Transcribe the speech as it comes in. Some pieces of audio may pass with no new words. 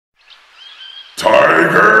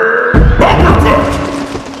Tiger Uppercut!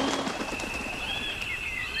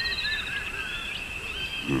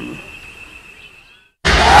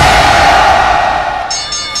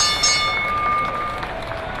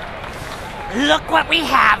 Look what we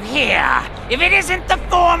have here! If it isn't the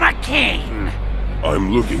former king!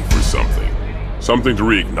 I'm looking for something. Something to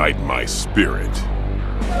reignite my spirit.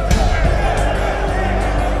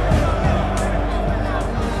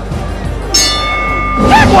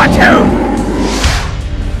 That one too!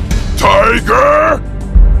 Tiger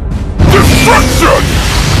Destruction!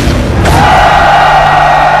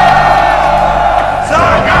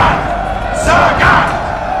 Sagat! Sagat!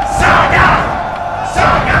 Sagat!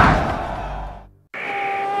 Sagat!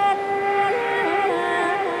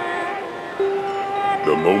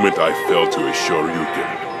 The moment I fell to a Shoryuken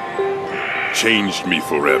changed me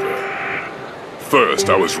forever. First,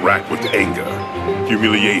 I was racked with anger,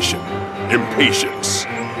 humiliation, impatience.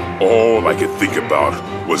 All I could think about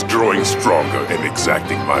was growing stronger and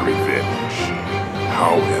exacting my revenge.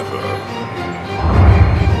 However,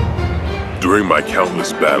 during my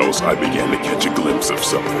countless battles, I began to catch a glimpse of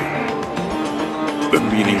something. The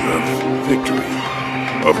meaning of victory,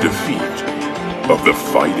 of defeat, of the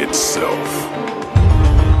fight itself.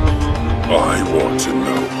 I want to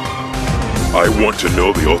know. I want to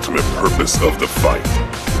know the ultimate purpose of the fight.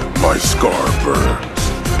 My scar burns.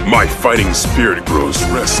 My fighting spirit grows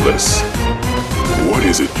restless. What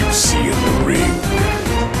is it you see in the ring?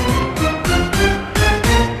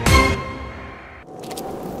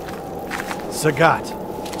 Sagat.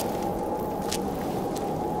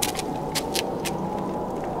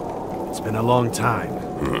 It's been a long time.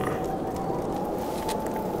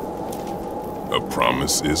 A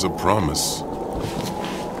promise is a promise.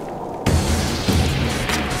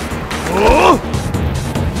 Oh!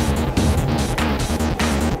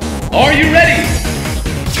 Are you ready?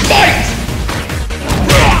 Fight!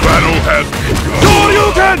 The battle has begun!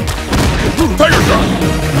 Shoryuken! Tiger Shot!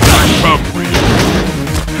 Come, Ryu!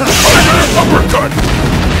 Tiger Uppercut!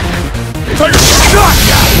 Tiger Shot!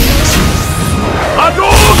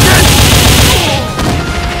 Adon!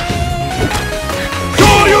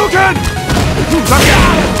 Shoryuken! Tiger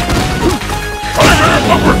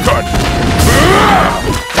Uppercut!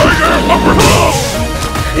 Tiger Uppercut!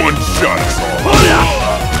 One shot is all.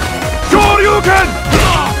 Shoryuken!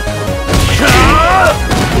 Ryu!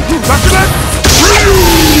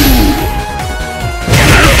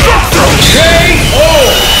 KO!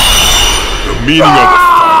 The meaning of the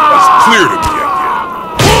fight is clear to me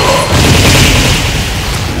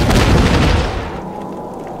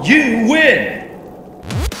again. You win!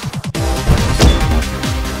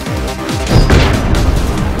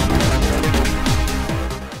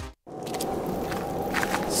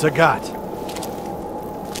 Sagat.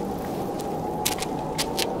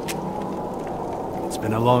 It's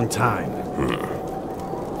been a long time.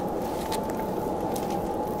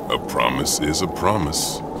 A promise is a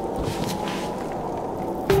promise.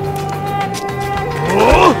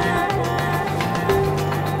 Oh!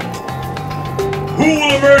 Who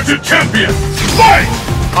will emerge a champion? Fight!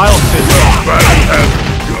 I'll finish. The battle has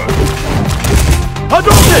begun.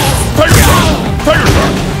 Hadouken! Tiger Shot! Tiger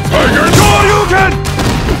Shot! Tiger Shoryuken!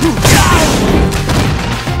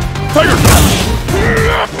 Tiger Shot!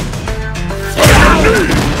 Tiger Knee!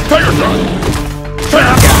 Tiger Shot!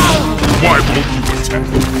 Tiger Shot! Why won't you attack?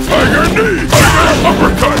 Tiger Knee! Tiger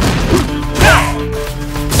Uppercut!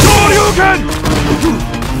 Shoryuken!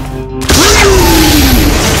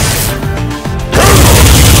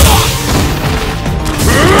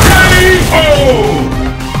 KO!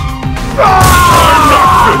 I'm not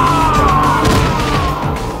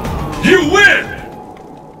finished! You win!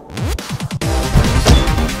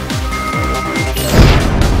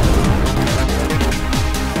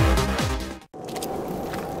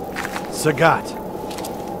 Sagat.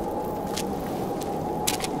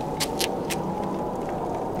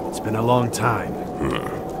 It's been a long time.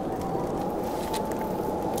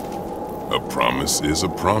 A promise is a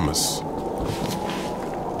promise.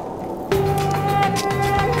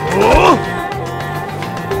 Oh!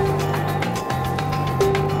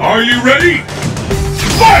 Are you ready?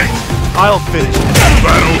 Fight! I'll finish. The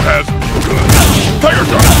battle has begun. Tiger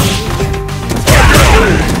Shot! Tiger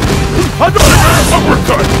Knee! Tiger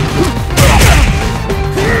Uppercut!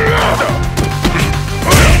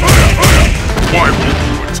 Why won't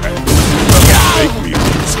you attack? Make me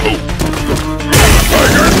lose hope.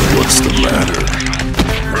 Tiger, what's the matter?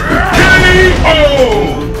 KO!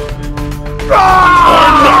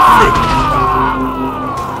 I'm not finished!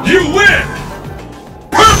 You win!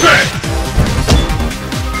 Perfect!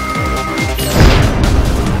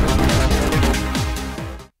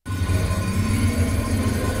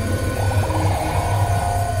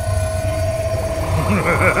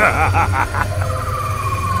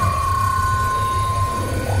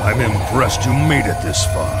 impressed you made it this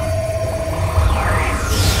far.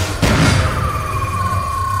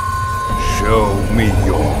 Show me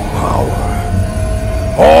your power.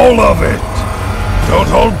 All of it! Don't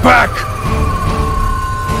hold back!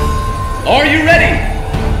 Are you ready?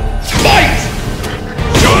 Fight!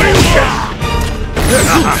 Tiger Shot!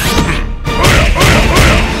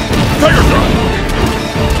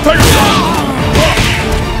 Tiger Shot!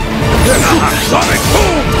 Sonic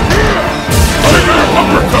Boom! Tiger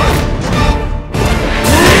Uppercut!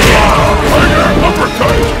 Tiger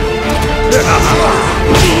Uppercut!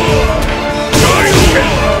 Giant Kick!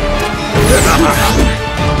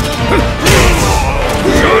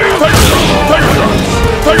 Tiger Shot! Tiger Shot!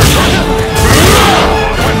 Tiger Shot!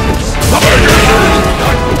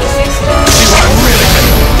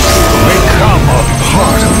 Become a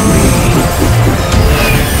part of me.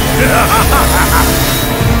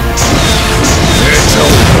 It's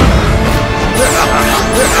over.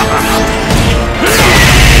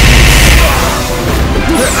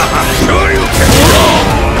 You can wrong.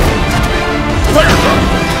 Tiger Shot!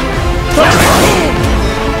 Tiger Shot!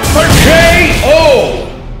 KO!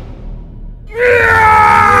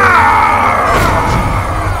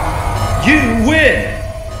 You win!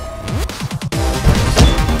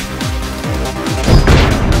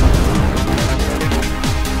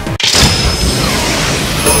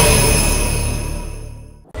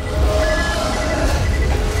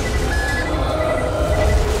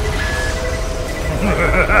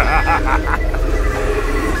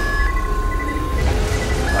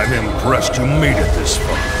 I'm impressed you made it this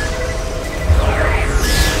far.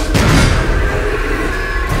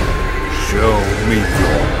 Show me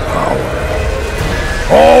your power.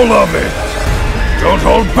 All of it! Don't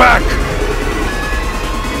hold back!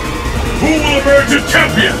 Who will emerge as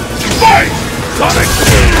champion? Fight! Sonic!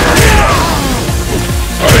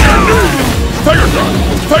 Tiger Knee! Tiger Shot!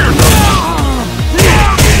 Tiger Shot!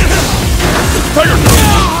 Tiger Shot!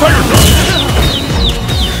 Tiger Shot!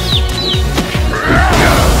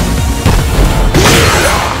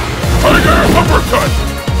 Tiger Uppercut!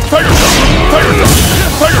 Tiger Shot! Tiger Shot!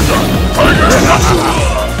 Tiger Shot! Tiger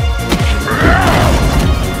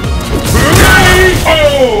KO!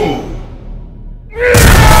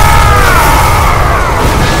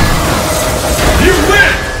 You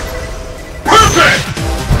win! Perfect!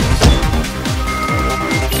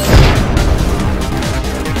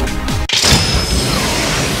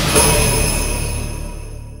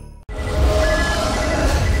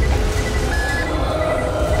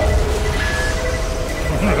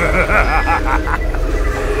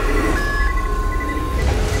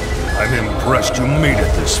 I'm impressed you made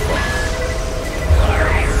it this far.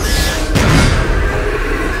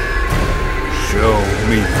 Show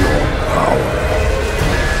me your power.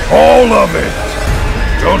 All of it!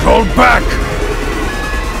 Don't hold back!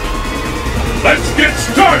 Let's get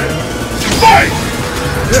started! Fight!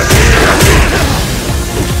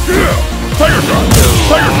 Tiger Shot!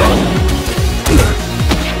 Tiger Shot!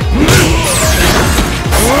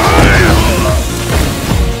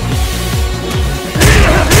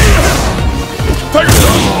 Tiger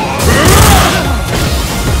Shot!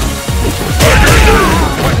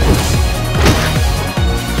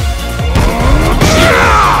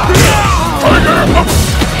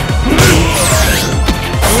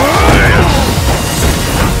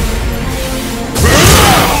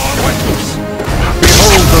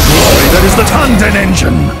 Behold the glory that is the Tanden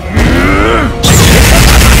engine!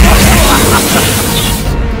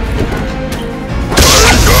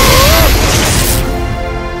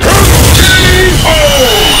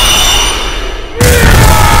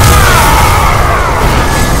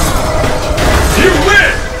 You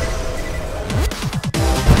win!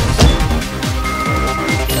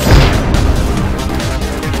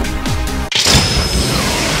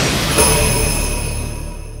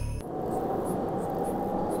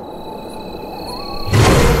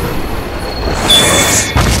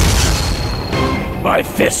 My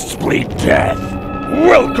fists bleed death.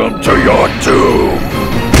 Welcome to your doom!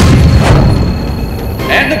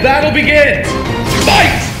 And the battle begins!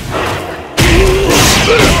 Fight!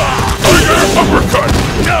 Tiger Uppercut!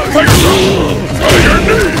 Tiger Shot! Tiger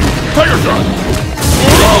Knee! Tiger Shot!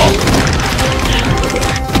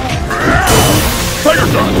 Tiger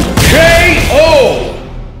Shot! KO!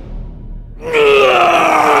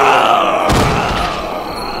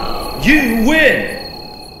 You win!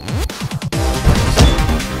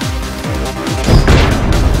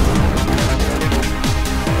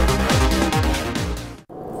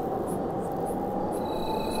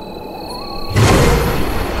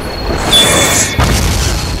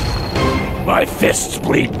 My fists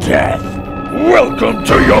bleed death. Welcome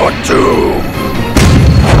to your doom!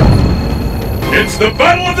 It's the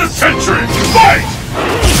battle of the century! Fight!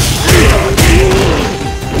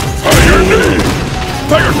 Tiger knee!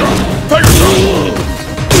 Tiger drop! Tiger drop!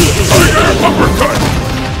 Tiger uppercut!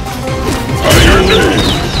 Tiger knee!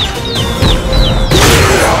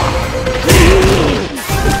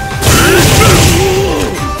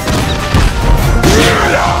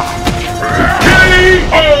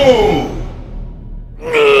 K.O.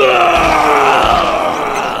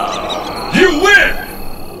 You win!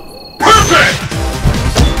 Perfect!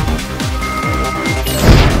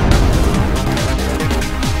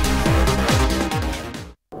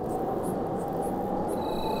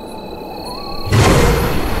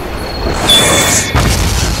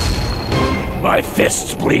 My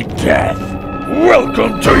fists bleed death.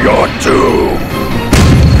 Welcome to your doom!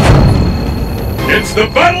 It's the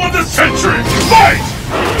battle of the century! Fight!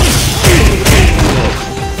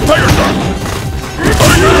 Tiger drop!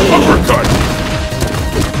 Tiger uppercut!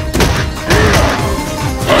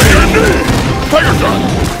 Tiger knee! Tiger drop!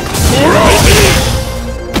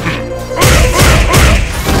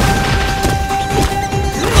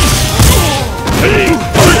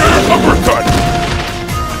 Tiger uppercut!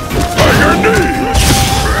 Tiger knee!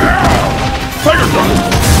 Tiger drop!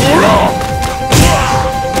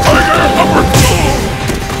 Tiger uppercut!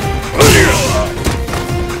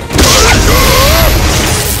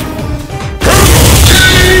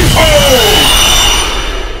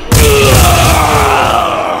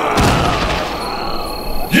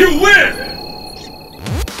 You win!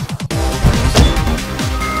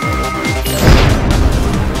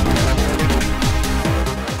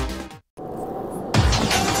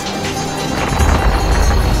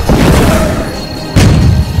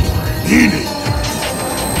 Meaning?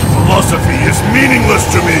 Philosophy is meaningless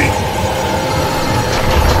to me!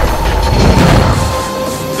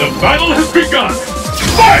 The battle has begun!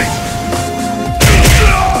 Fight!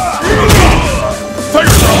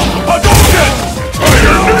 Tiger drop! Hadouken!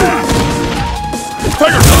 Tiger knee!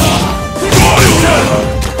 Tiger drop! Hadouken!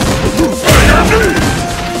 Tiger knee!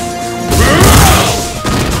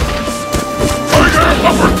 Tiger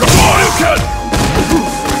uppercut! Hadouken!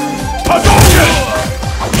 Hadouken!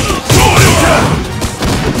 Hadouken!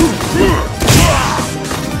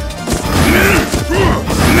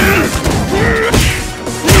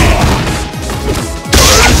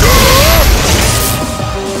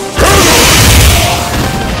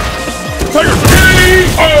 Tiger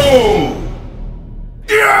K.O.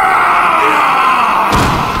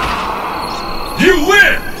 You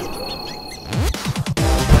win!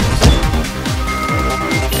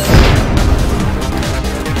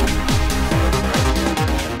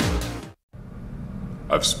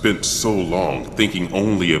 I've spent so long thinking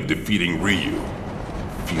only of defeating Ryu,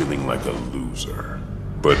 feeling like a loser.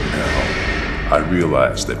 But now, I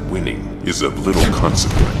realize that winning is of little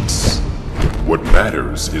consequence. What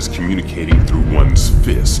matters is communicating through one's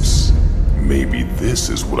fists. Maybe this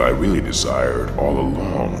is what I really desired all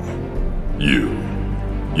along.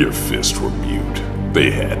 Your fists were mute.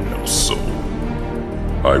 They had no soul.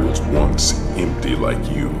 I was once empty like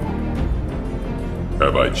you.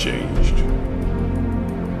 Have I changed?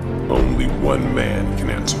 Only one man can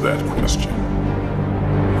answer that question.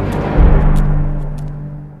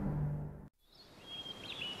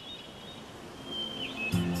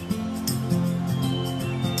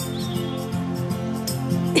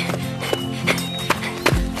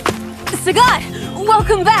 Sagat!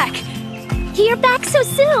 Welcome back! You're back so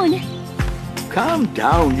soon! Calm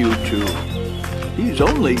down, you two. He's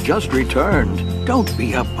only just returned. Don't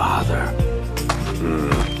be a bother.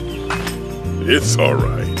 It's all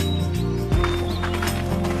right.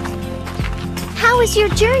 How was your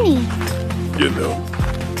journey? You know,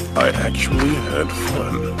 I actually had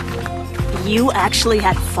fun. You actually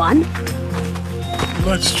had fun?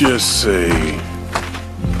 Let's just say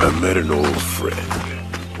I met an old friend.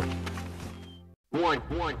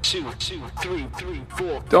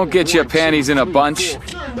 Don't get your panties in a bunch.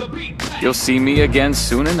 You'll see me again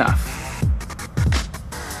soon enough.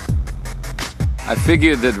 I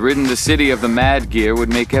figured that ridding the city of the Mad Gear would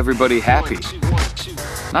make everybody happy.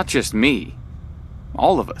 Not just me.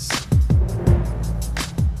 All of us.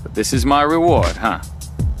 But this is my reward, huh?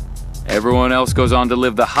 Everyone else goes on to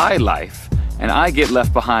live the high life, and I get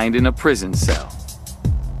left behind in a prison cell.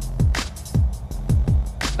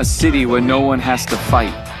 A city where no one has to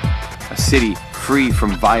fight. A city free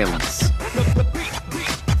from violence.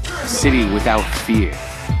 A city without fear.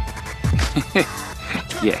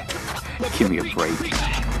 Yeah, give me a break.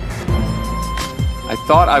 I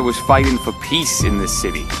thought I was fighting for peace in this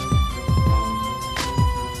city.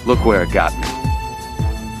 Look where it got me.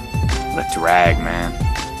 The drag, man.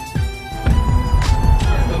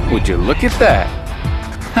 Would you look at that?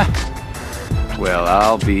 Well,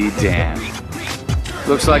 I'll be damned.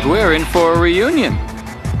 Looks like we're in for a reunion.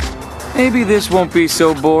 Maybe this won't be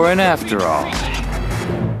so boring after all.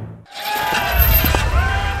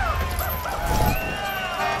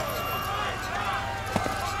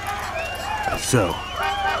 So,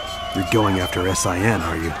 you're going after SIN,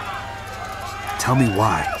 are you? Tell me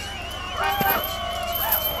why.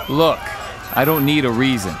 Look, I don't need a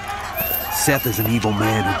reason. Seth is an evil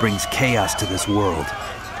man who brings chaos to this world.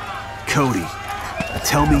 Cody,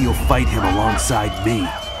 tell me you'll fight him alongside me.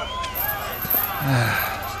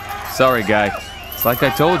 Sorry, guy. It's like I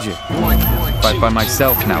told you. I fight by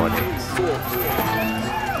myself nowadays.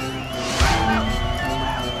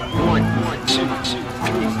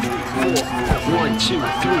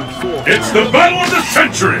 It's the battle of the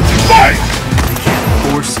century! Fight! I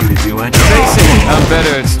can't force you to do anything. Face it, I'm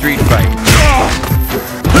better at street fighting.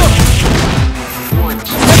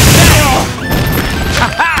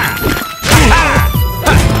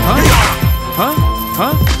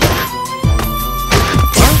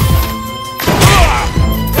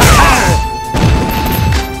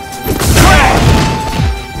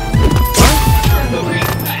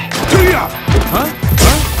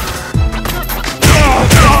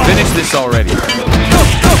 Finish this already. Useless.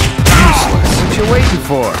 What you waiting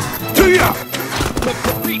for?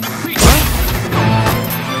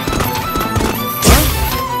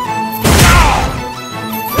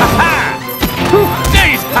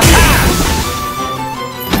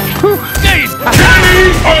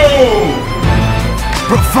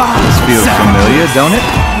 This feels familiar, don't it?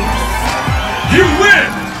 You win!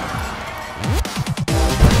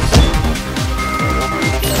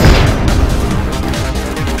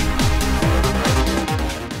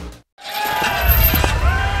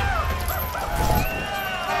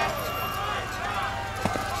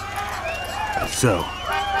 So,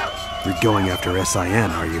 you're going after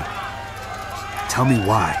SIN, are you? Tell me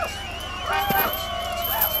why.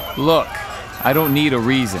 Look, I don't need a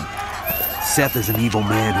reason. Seth is an evil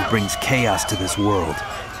man who brings chaos to this world.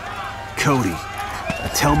 Cody,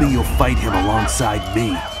 tell me you'll fight him alongside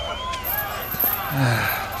me.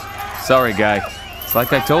 Sorry, guy. It's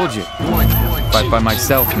like I told you. I fight by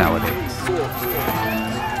myself nowadays.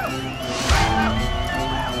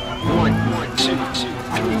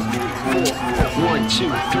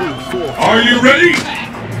 Are you ready?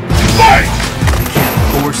 Fight! I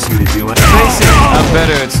can't force you to do it. Face it, I'm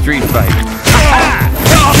better at street fighting.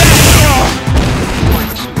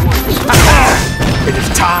 It is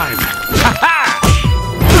time!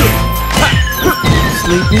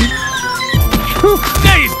 Sleepy?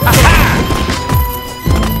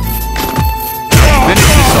 Finish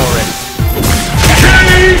this already.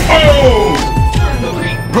 K.O.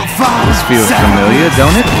 This feels familiar,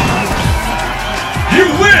 don't it? You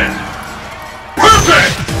win!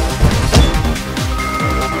 Perfect!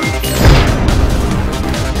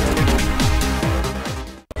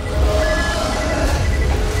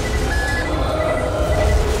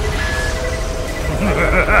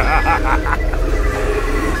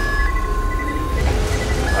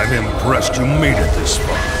 I'm impressed you made it this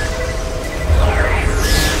far.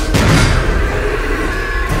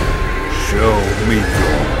 Show me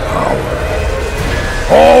your power.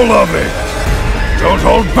 All of it! Don't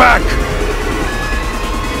hold back!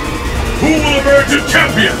 Who will emerge a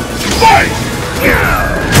champion? Fight!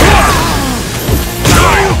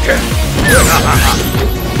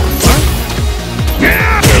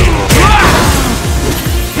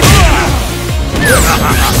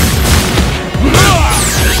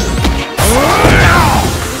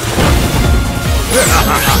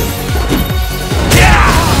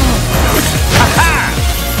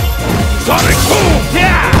 Sonic boom!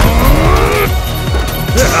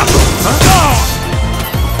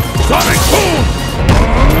 Sonic boom!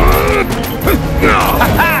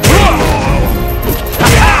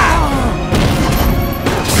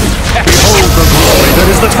 Behold the glory that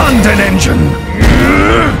is the Tanden engine!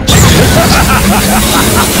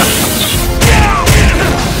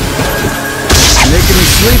 Making me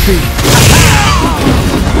sleepy.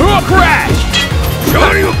 Crash!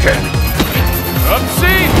 Sure you can!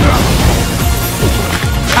 Upsee!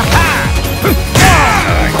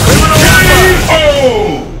 K.O.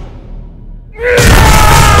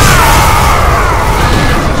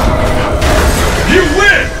 You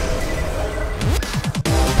win!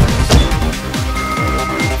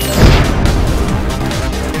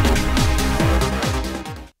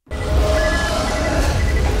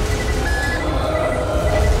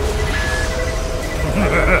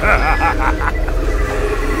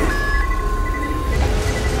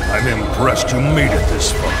 I'm impressed you made it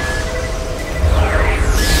this far.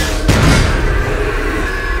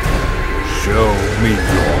 me your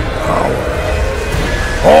power.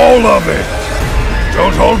 All of it!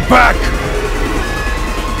 Don't hold back!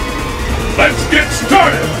 Let's get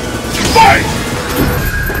started! Fight!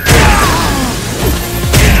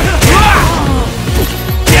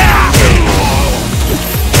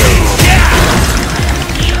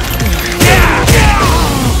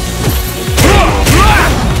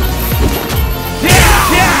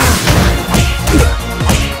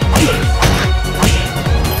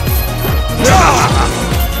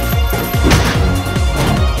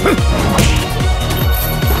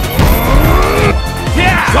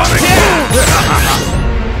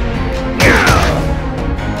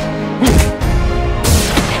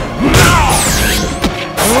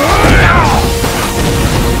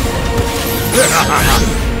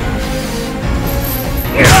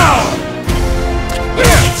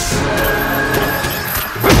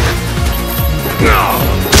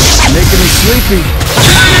 Making me sleepy.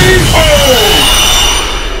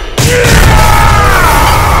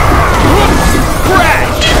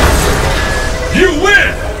 Crash! You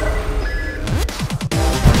win!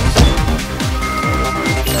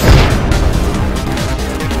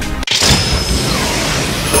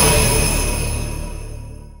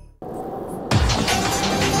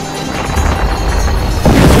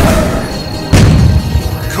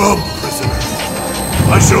 Come, prisoner.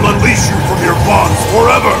 I shall unleash you from your bonds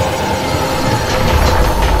forever!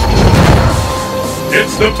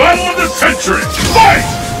 It's the battle of the century! Fight!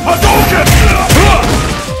 Hadouken!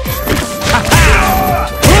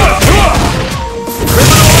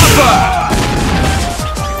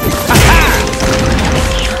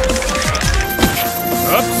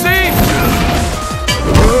 Upsie!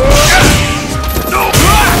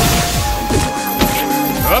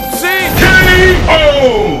 Upsie!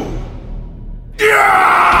 KO!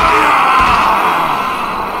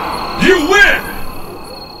 You win!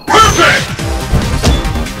 Perfect!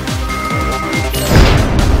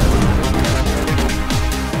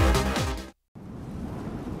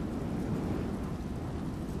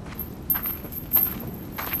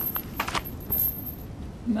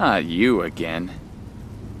 Not you again.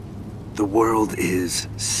 The world is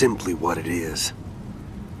simply what it is.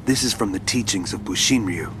 This is from the teachings of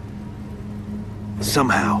Bushinryu.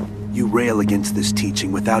 Somehow, you rail against this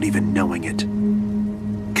teaching without even knowing it.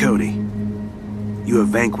 Cody, you have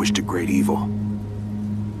vanquished a great evil.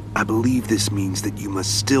 I believe this means that you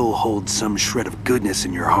must still hold some shred of goodness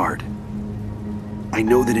in your heart. I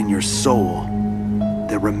know that in your soul,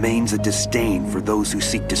 there remains a disdain for those who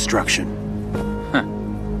seek destruction.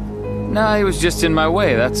 Nah, he was just in my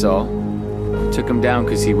way, that's all. Took him down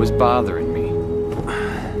because he was bothering me.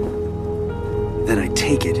 Then I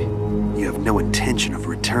take it, you have no intention of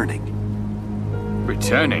returning.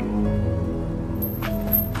 Returning?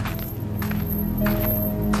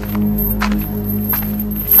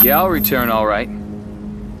 Yeah, I'll return all right.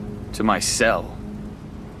 To my cell.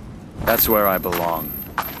 That's where I belong.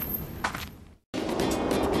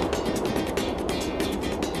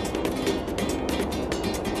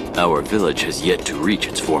 Our village has yet to reach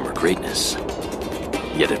its former greatness.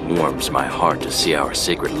 Yet it warms my heart to see our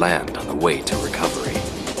sacred land on the way to recovery.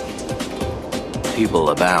 People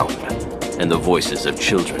abound, and the voices of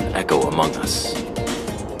children echo among us.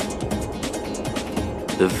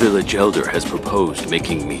 The village elder has proposed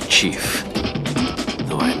making me chief,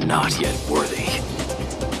 though I am not yet worthy.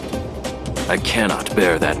 I cannot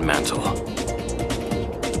bear that mantle.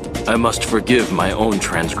 I must forgive my own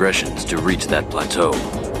transgressions to reach that plateau,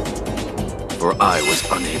 for I was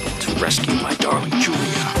unable to rescue my darling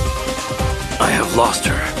Julia. I have lost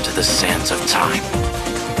her to the sands of time.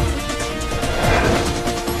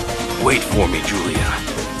 Wait for me, Julia.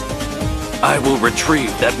 I will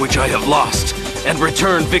retrieve that which I have lost and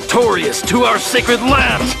return victorious to our sacred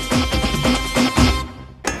land!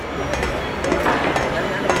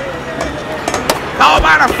 How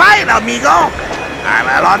about a fight, amigo? I'm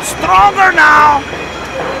a lot stronger now.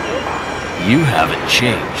 You haven't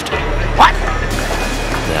changed. What?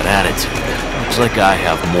 That attitude. Looks like I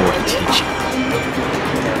have more to teach you.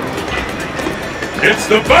 It's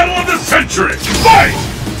the battle of the century! Fight!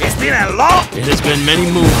 It's been a long... It has been many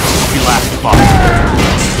moons since we last fought.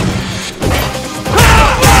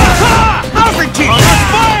 How's the team?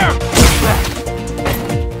 Fire!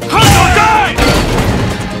 Die!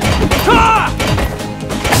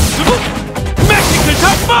 Mexican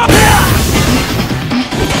touch!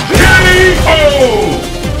 KO!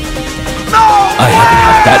 I haven't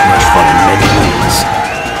had that much fun in many moons.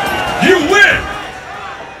 You win!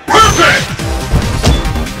 Perfect!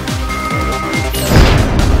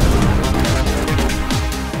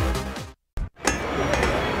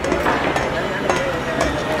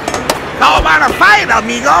 How about a fight,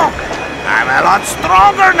 amigo. I'm a lot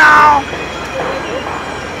stronger now.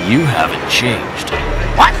 You haven't changed.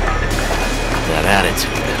 What? That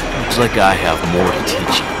attitude. Looks like I have more to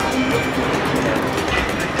teach you.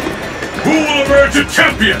 Who will emerge a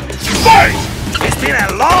champion? Fight! It's been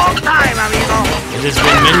a long time, amigo. It has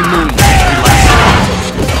been many moons since we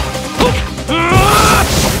last.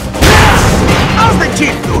 How's the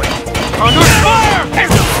chief doing? Under fire!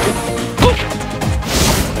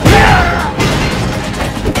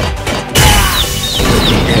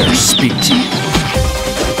 Dare speak to you.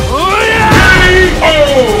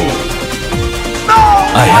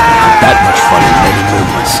 I haven't had that much fun in many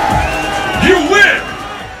moons. You win!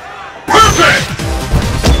 Perfect!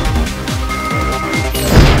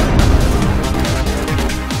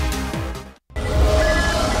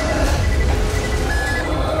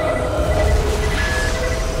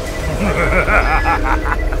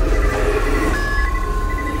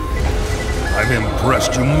 I'm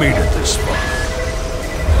impressed you made it this far.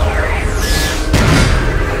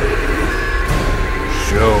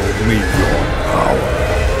 Show me your power.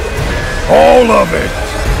 All of it!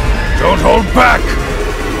 Don't hold back!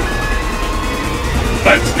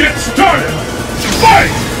 Let's get started!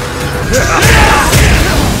 Fight!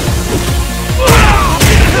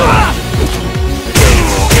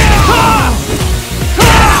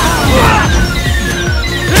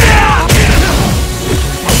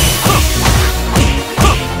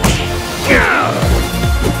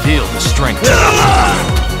 Feel the strength.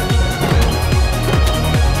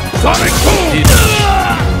 Sonic Boom!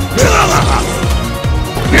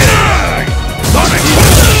 Sonic Boom!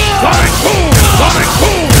 Sonic Boom! Sonic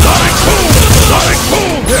Boom! Sonic Boom! Sonic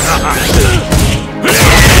Boom!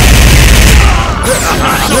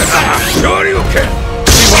 Sure you can!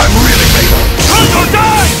 See what I'm really made of! Hunt or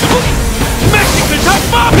die! Mexican Touch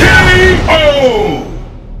Mafia! K.O.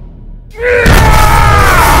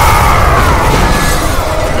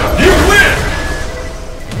 You win!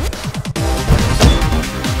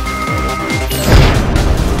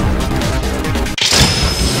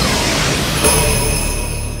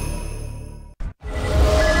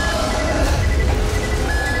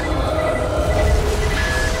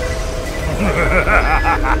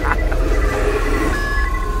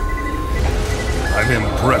 I'm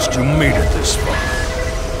impressed you made it this far.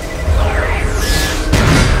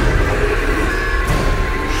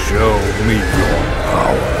 Show me your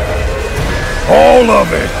power. All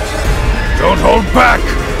of it! Don't hold back!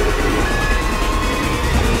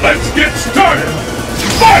 Let's get started!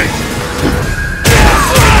 Fight!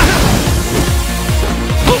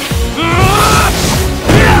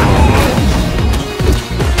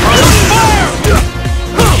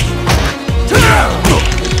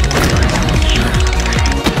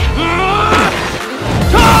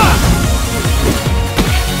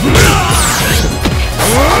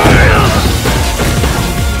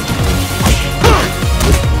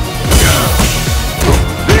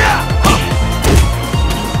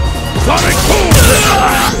 Sonic Boom!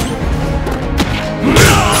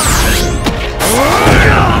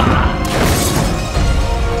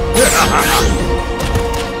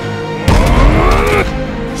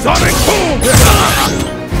 Sonic Boom!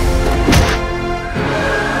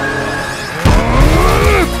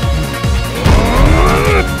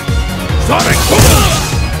 Sonic Boom!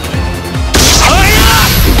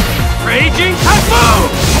 Raging Typhoon!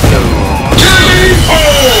 K.O.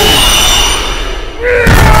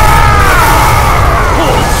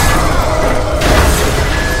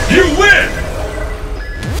 You win!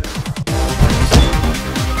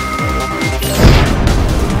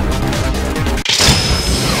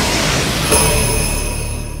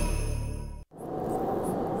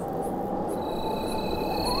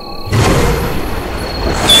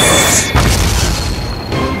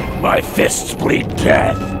 My fists bleed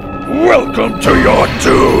death. Welcome to your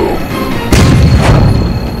doom!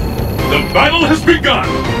 The battle has begun!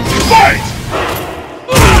 Fight!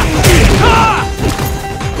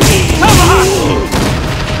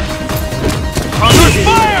 Under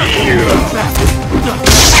fire!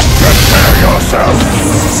 Prepare yourself!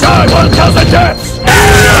 I will tell the depths!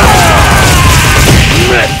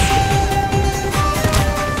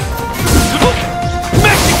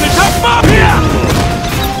 Mexican Touch Mafia!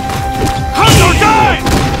 Hunt or die!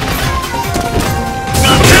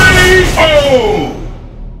 K.O.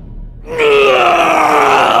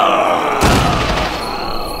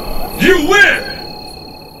 You win!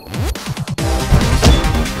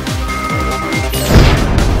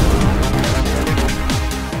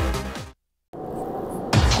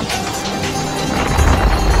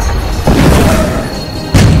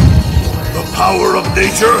 The power of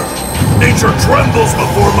nature? Nature trembles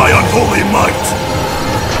before my unholy might!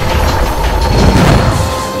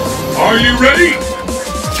 Are you ready?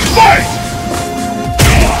 Fight!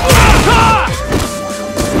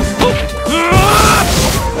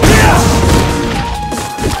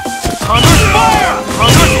 Hunter's fire!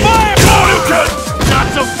 Hunter's fire! Not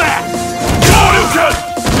so fast!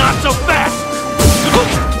 Not so fast!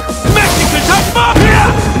 Mexican touch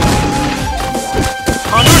mafia!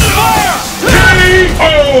 Hunter's fire! K.O.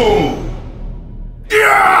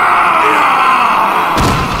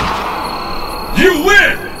 You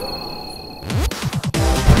win!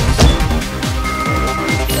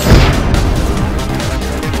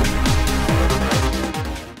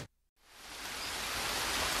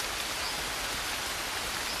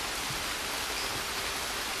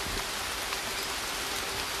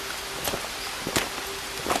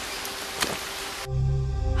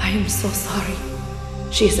 I am so sorry.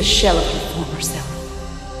 She is a shell of her former self.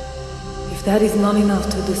 If that is not enough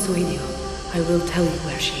to dissuade you, I will tell you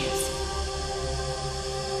where she is.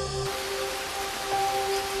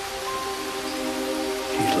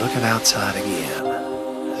 She's looking outside again,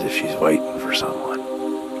 as if she's waiting for someone.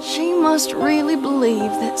 She must really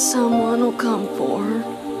believe that someone will come for her.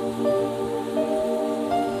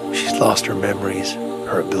 She's lost her memories,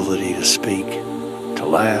 her ability to speak, to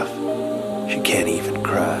laugh. She can't even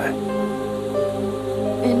cry.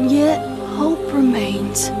 And yet, hope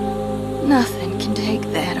remains. Nothing can take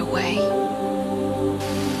that away.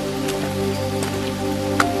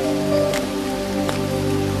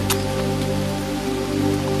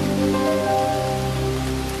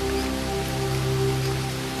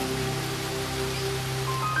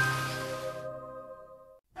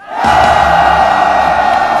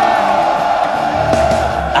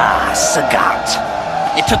 Sagat.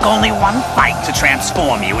 It took only one fight to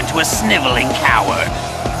transform you into a sniveling coward.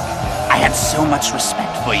 I had so much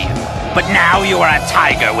respect for you, but now you are a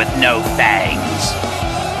tiger with no fangs.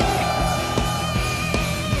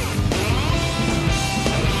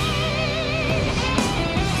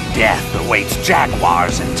 Death awaits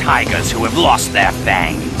jaguars and tigers who have lost their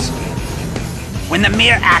fangs. When the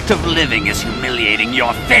mere act of living is humiliating,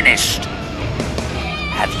 you're finished.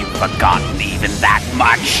 Have you forgotten even that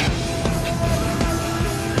much?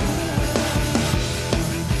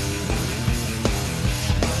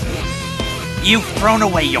 You've thrown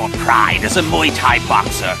away your pride as a Muay Thai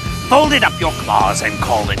boxer, folded up your claws and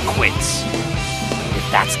called it quits.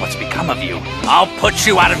 If that's what's become of you, I'll put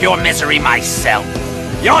you out of your misery myself.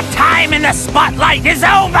 Your time in the spotlight is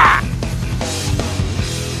over!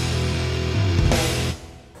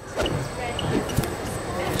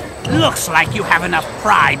 Looks like you have enough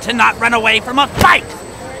pride to not run away from a fight,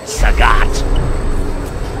 Sagat.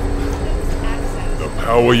 The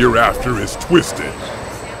power you're after is twisted.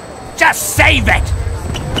 Just save it!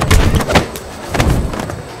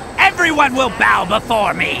 Everyone will bow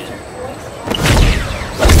before me.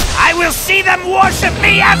 I will see them worship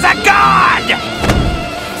me as a god!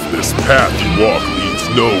 This path you walk leads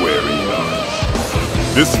nowhere,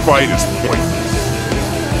 Adon. This fight is pointless.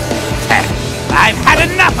 I've had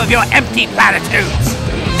enough of your empty platitudes.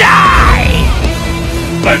 Die!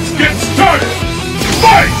 Let's get started!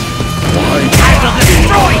 Fight! I will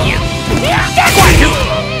destroy you!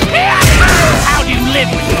 How do you live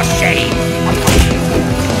with your shame?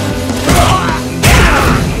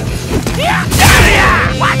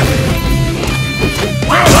 What?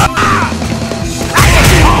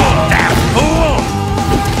 Oh, damn fool!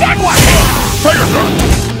 Fighter!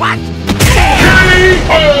 What?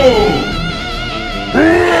 K.O.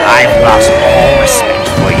 I've lost all respect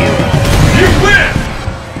for you. You win!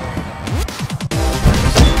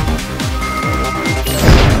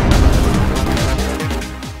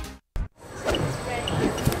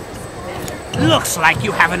 Looks like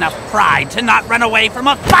you have enough pride to not run away from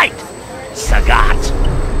a fight, Sagat.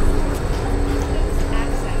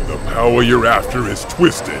 The power you're after is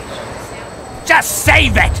twisted. Just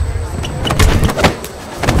save it!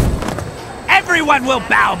 Everyone will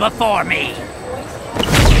bow before me.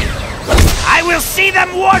 I will see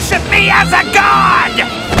them worship me as a god!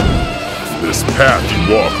 This path you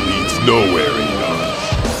walk leads nowhere,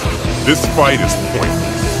 Adon. This fight is pointless.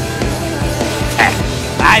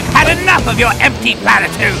 I've had enough of your empty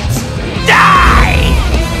platitudes. Die!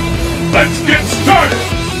 Let's get started!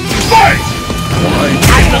 Fight!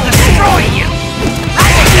 I will destroy you!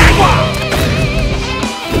 Like a jaguar!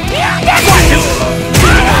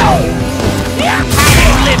 How do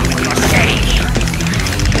you live with your shame?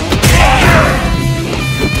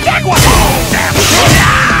 Jaguar!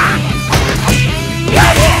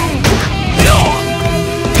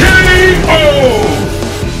 K.O.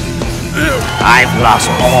 I've lost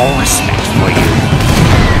all respect for you.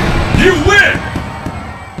 You win!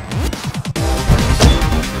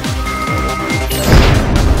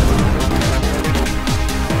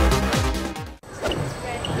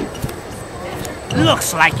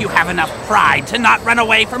 Looks like you have enough pride to not run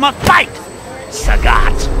away from a fight,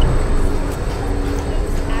 Sagat.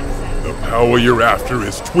 The power you're after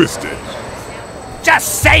is twisted.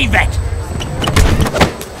 Just save it!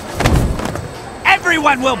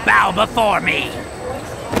 Everyone will bow before me.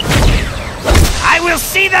 I will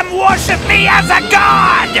see them worship me as a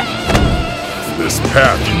god! This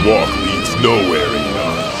path you walk leads nowhere,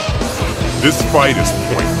 Adon. This fight is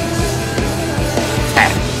pointless.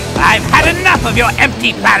 I've had enough of your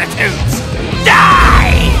empty platitudes!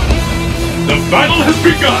 Die! The battle has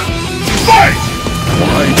begun! Fight!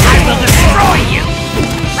 I will destroy you!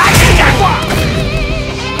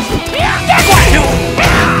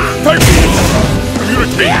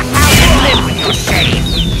 Communicate! How you live with your shame!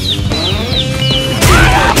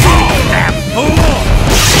 Damn fool!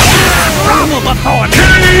 Grovel before me!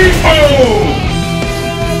 K.O.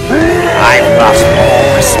 I've lost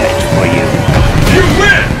all respect for you. You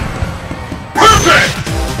win! Perfect!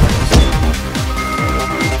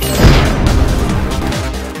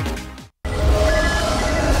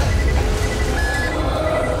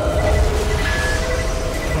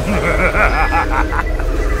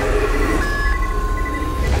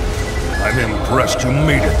 I'm impressed you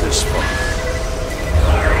made it this far.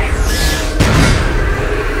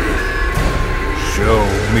 Show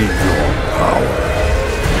me your power.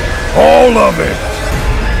 All of it!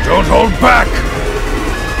 Don't hold back!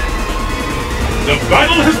 The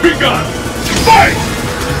battle has begun! Fight!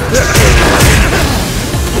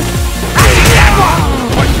 Rising Jaguar!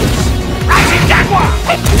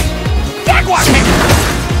 Jaguar!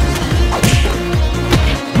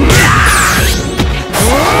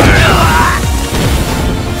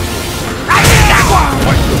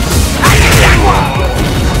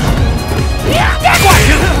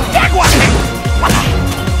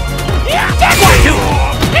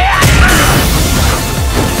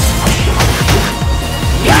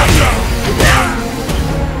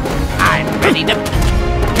 I'm ready to...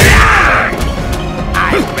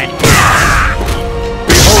 I'm ready.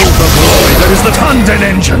 Behold the glory that is the Tanden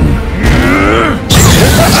engine!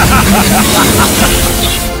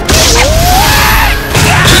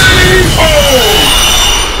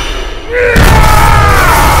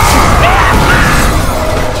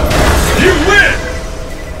 You win!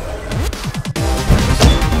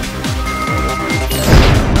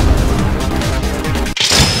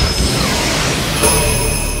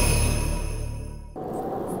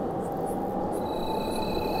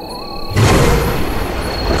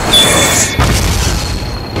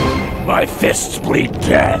 My fists bleed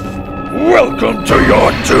death. Welcome to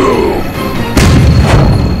your doom!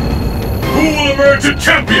 Who will emerge a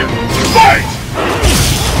champion? Fight!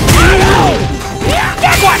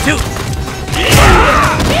 Jaguar 2!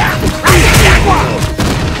 Jaguar!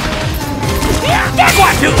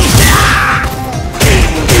 Jaguar 2!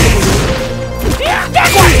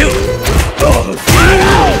 Jaguar 2!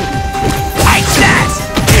 Like that!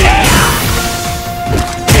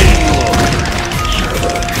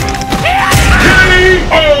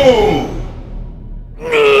 K.O.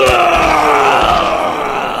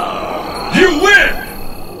 You win!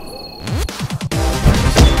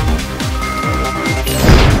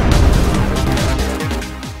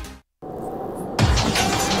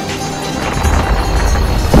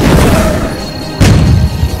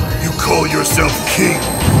 You call yourself king.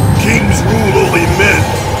 Kings rule only men.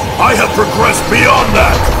 I have progressed beyond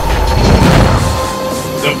that.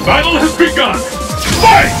 The battle has begun!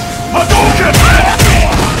 Fight! Hadouken!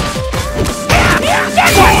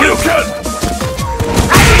 Hadouken!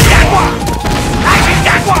 Rising Jaguar! Rising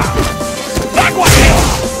Jaguar! Jaguar 2!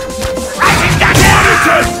 Rising Jaguar!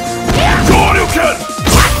 Hadouken!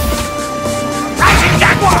 Rising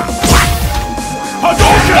Jaguar!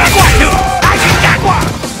 Hadouken! Jaguar 2! Rising Jaguar!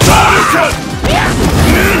 Hadouken!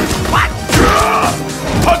 What?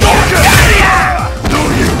 Hadouken! No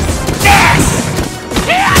use! Yes!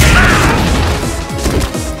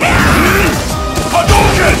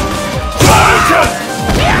 Hadouken! Hadouken!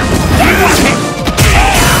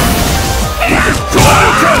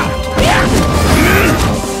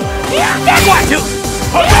 Jaguar 2!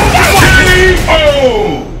 K.O.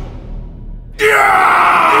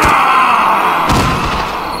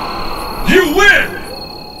 You win!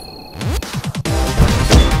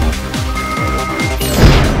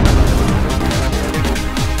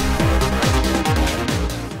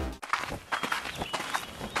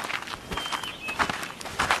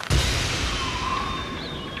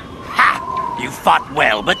 Ha! You fought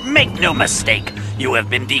well, but make no mistake. You have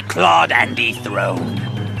been declawed and dethroned.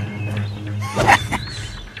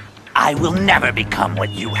 I will never become what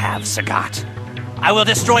you have, Sagat. I will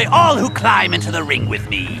destroy all who climb into the ring with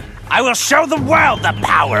me. I will show the world the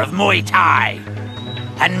power of Muay Thai.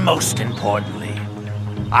 And most importantly,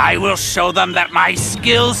 I will show them that my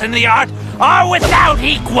skills in the art are without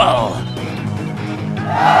equal.